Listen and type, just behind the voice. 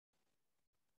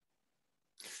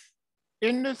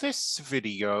In this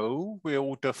video,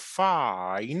 we'll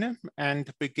define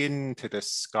and begin to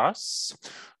discuss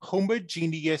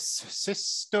homogeneous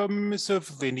systems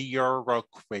of linear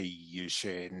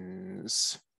equations.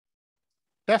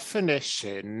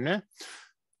 Definition: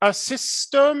 a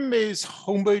system is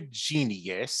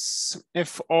homogeneous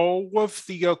if all of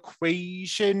the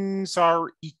equations are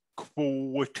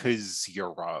equal to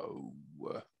zero.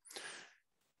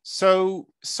 So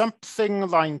something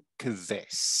like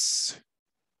this.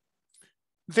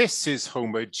 This is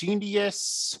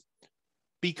homogeneous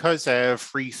because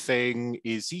everything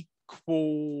is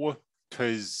equal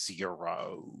to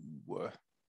zero.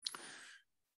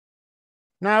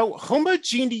 Now,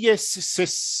 homogeneous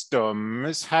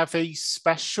systems have a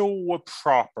special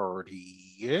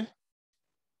property,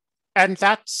 and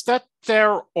that's that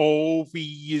they're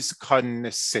always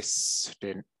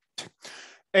consistent.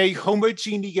 A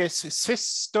homogeneous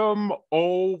system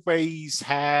always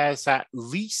has at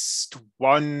least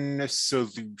one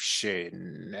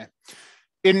solution.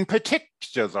 In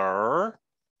particular,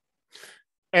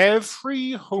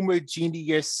 every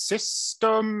homogeneous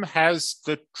system has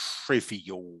the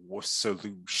trivial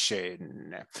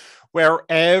solution, where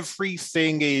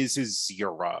everything is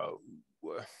zero.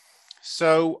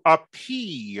 So up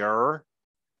here,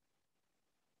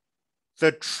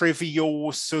 the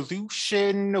trivial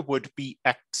solution would be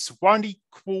x1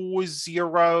 equals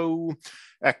 0,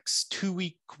 x2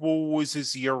 equals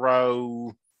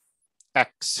 0,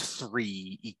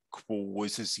 x3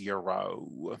 equals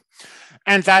 0.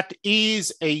 And that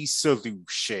is a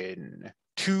solution.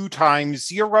 2 times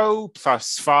 0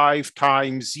 plus 5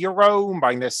 times 0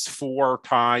 minus 4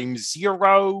 times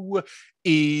 0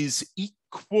 is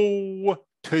equal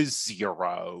to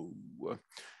 0.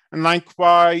 And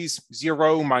likewise,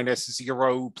 0 minus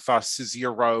 0 plus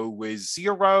 0 is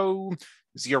 0.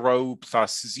 0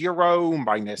 plus 0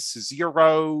 minus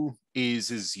 0 is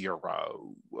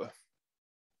 0.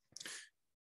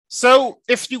 So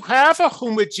if you have a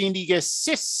homogeneous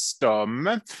system,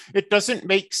 it doesn't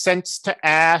make sense to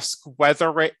ask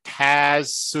whether it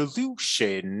has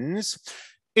solutions.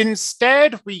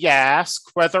 Instead, we ask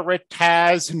whether it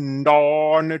has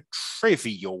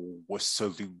non-trivial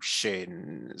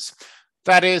solutions.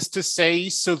 That is to say,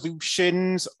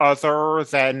 solutions other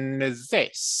than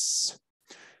this.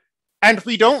 And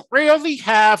we don't really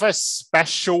have a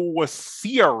special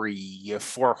theory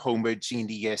for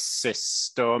homogeneous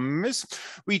systems.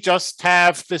 We just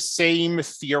have the same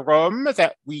theorem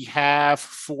that we have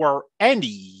for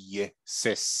any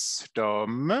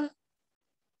system.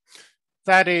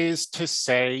 That is to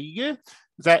say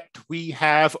that we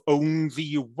have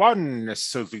only one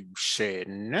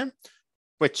solution,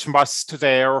 which must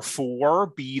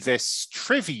therefore be this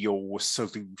trivial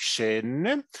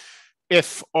solution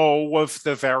if all of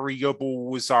the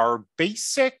variables are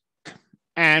basic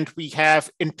and we have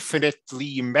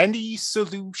infinitely many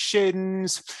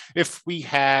solutions if we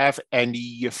have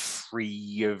any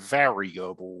free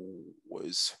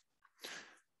variables.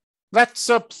 Let's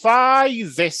apply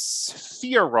this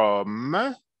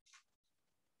theorem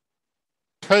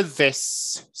to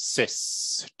this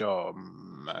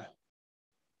system.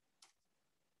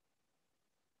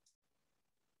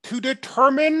 To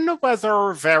determine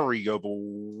whether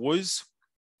variables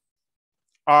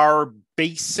are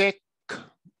basic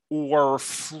or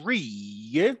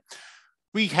free,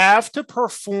 we have to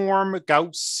perform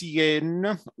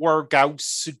Gaussian or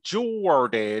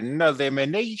Gauss-Jordan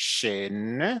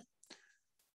elimination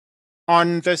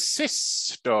on the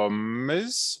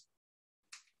system's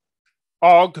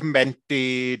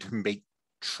augmented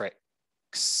matrix.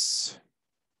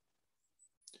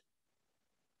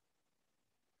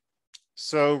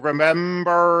 So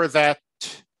remember that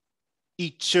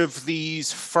each of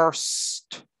these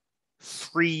first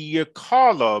 3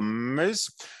 columns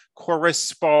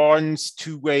corresponds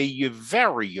to a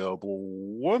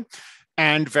variable,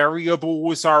 and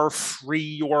variables are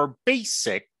free or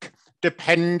basic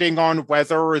depending on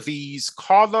whether these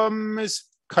columns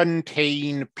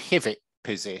contain pivot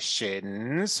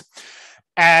positions.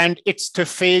 And it's to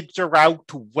figure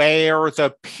out where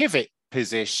the pivot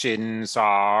positions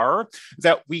are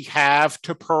that we have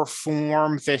to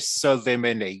perform this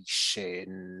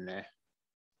elimination.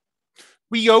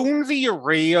 We only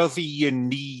really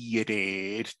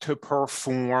needed to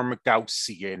perform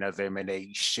Gaussian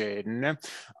elimination.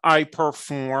 I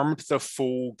performed the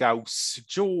full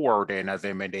Gauss-Jordan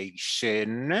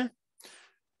elimination.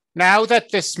 Now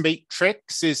that this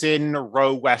matrix is in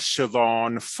row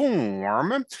echelon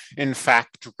form, in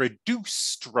fact,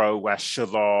 reduced row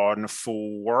echelon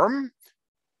form,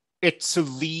 its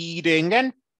leading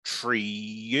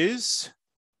entries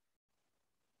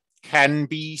can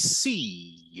be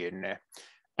seen.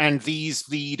 And these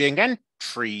leading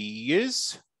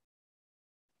entries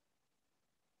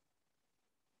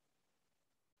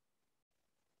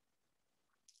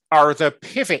are the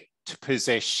pivot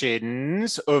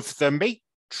positions of the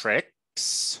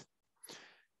matrix.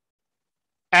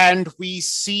 And we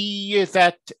see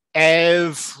that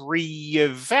every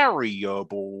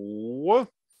variable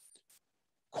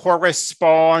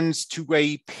corresponds to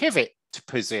a pivot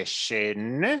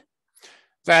position.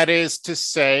 That is to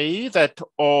say that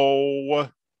all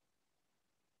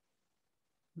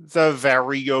the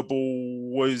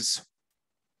variables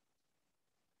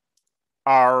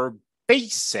are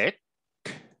basic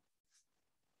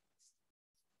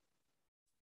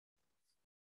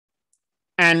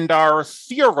and our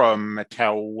theorem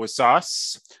tells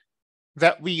us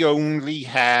that we only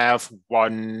have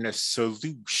one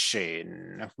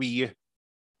solution. We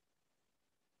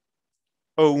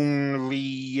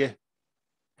only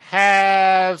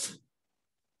have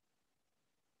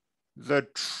the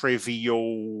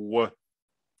trivial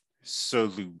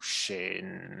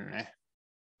solution.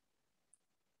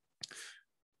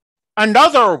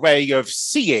 Another way of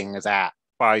seeing that,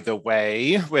 by the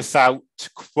way, without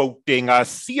quoting a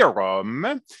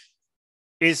theorem,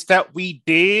 is that we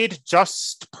did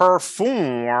just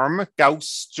perform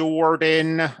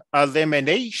Gauss-Jordan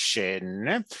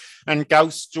elimination. And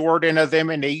Gauss-Jordan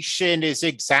elimination is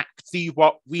exactly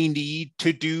what we need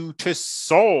to do to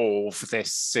solve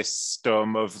this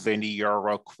system of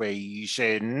linear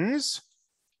equations.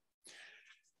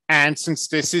 And since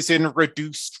this is in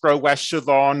reduced row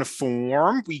echelon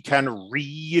form, we can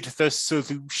read the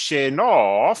solution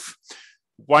off.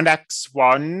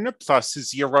 1x1 plus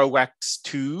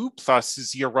 0x2 plus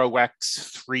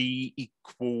 0x3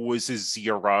 equals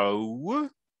 0.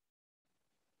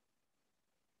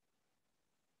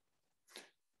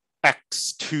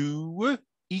 x2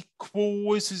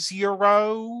 equals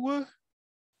 0.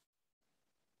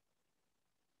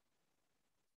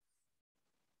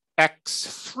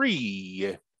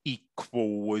 x3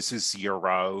 equals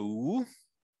 0.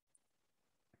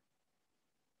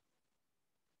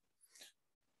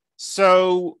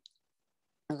 So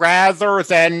rather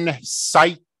than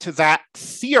cite that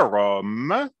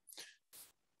theorem,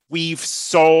 we've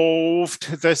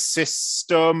solved the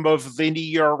system of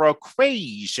linear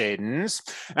equations,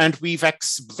 and we've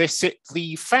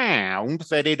explicitly found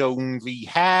that it only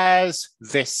has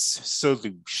this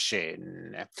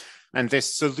solution. And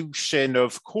this solution,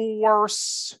 of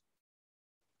course,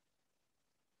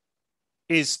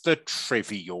 is the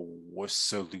trivial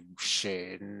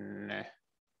solution.